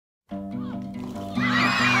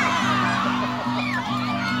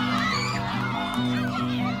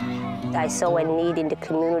I saw a need in the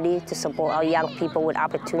community to support our young people with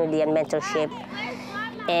opportunity and mentorship.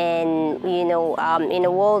 And you know, in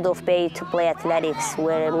a world of pay-to-play athletics,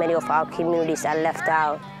 where many of our communities are left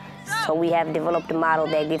out, so we have developed a model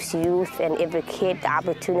that gives youth and every kid the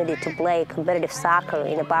opportunity to play competitive soccer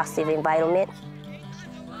in a positive environment.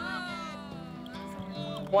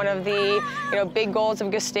 One of the big goals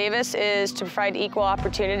of Gustavus is to provide equal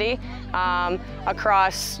opportunity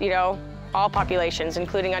across all populations,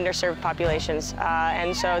 including underserved populations.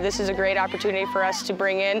 And so this is a great opportunity for us to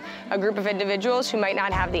bring in a group of individuals who might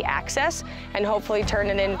not have the access and hopefully turn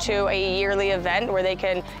it into a yearly event where they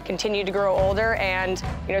can continue to grow older and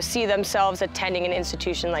see themselves attending an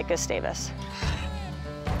institution like Gustavus.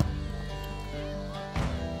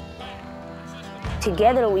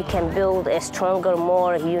 Together we can build a stronger,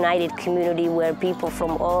 more united community where people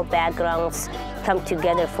from all backgrounds come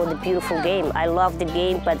together for the beautiful game. I love the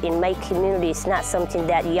game, but in my community it's not something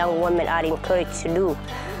that young women are encouraged to do.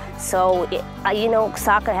 So,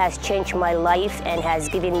 soccer has changed my life and has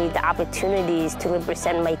given me the opportunities to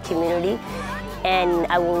represent my community. And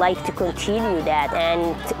I would like to continue that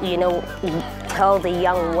and, tell the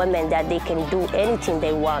young women that they can do anything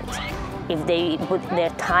they want if they put their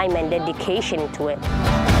time and dedication into it.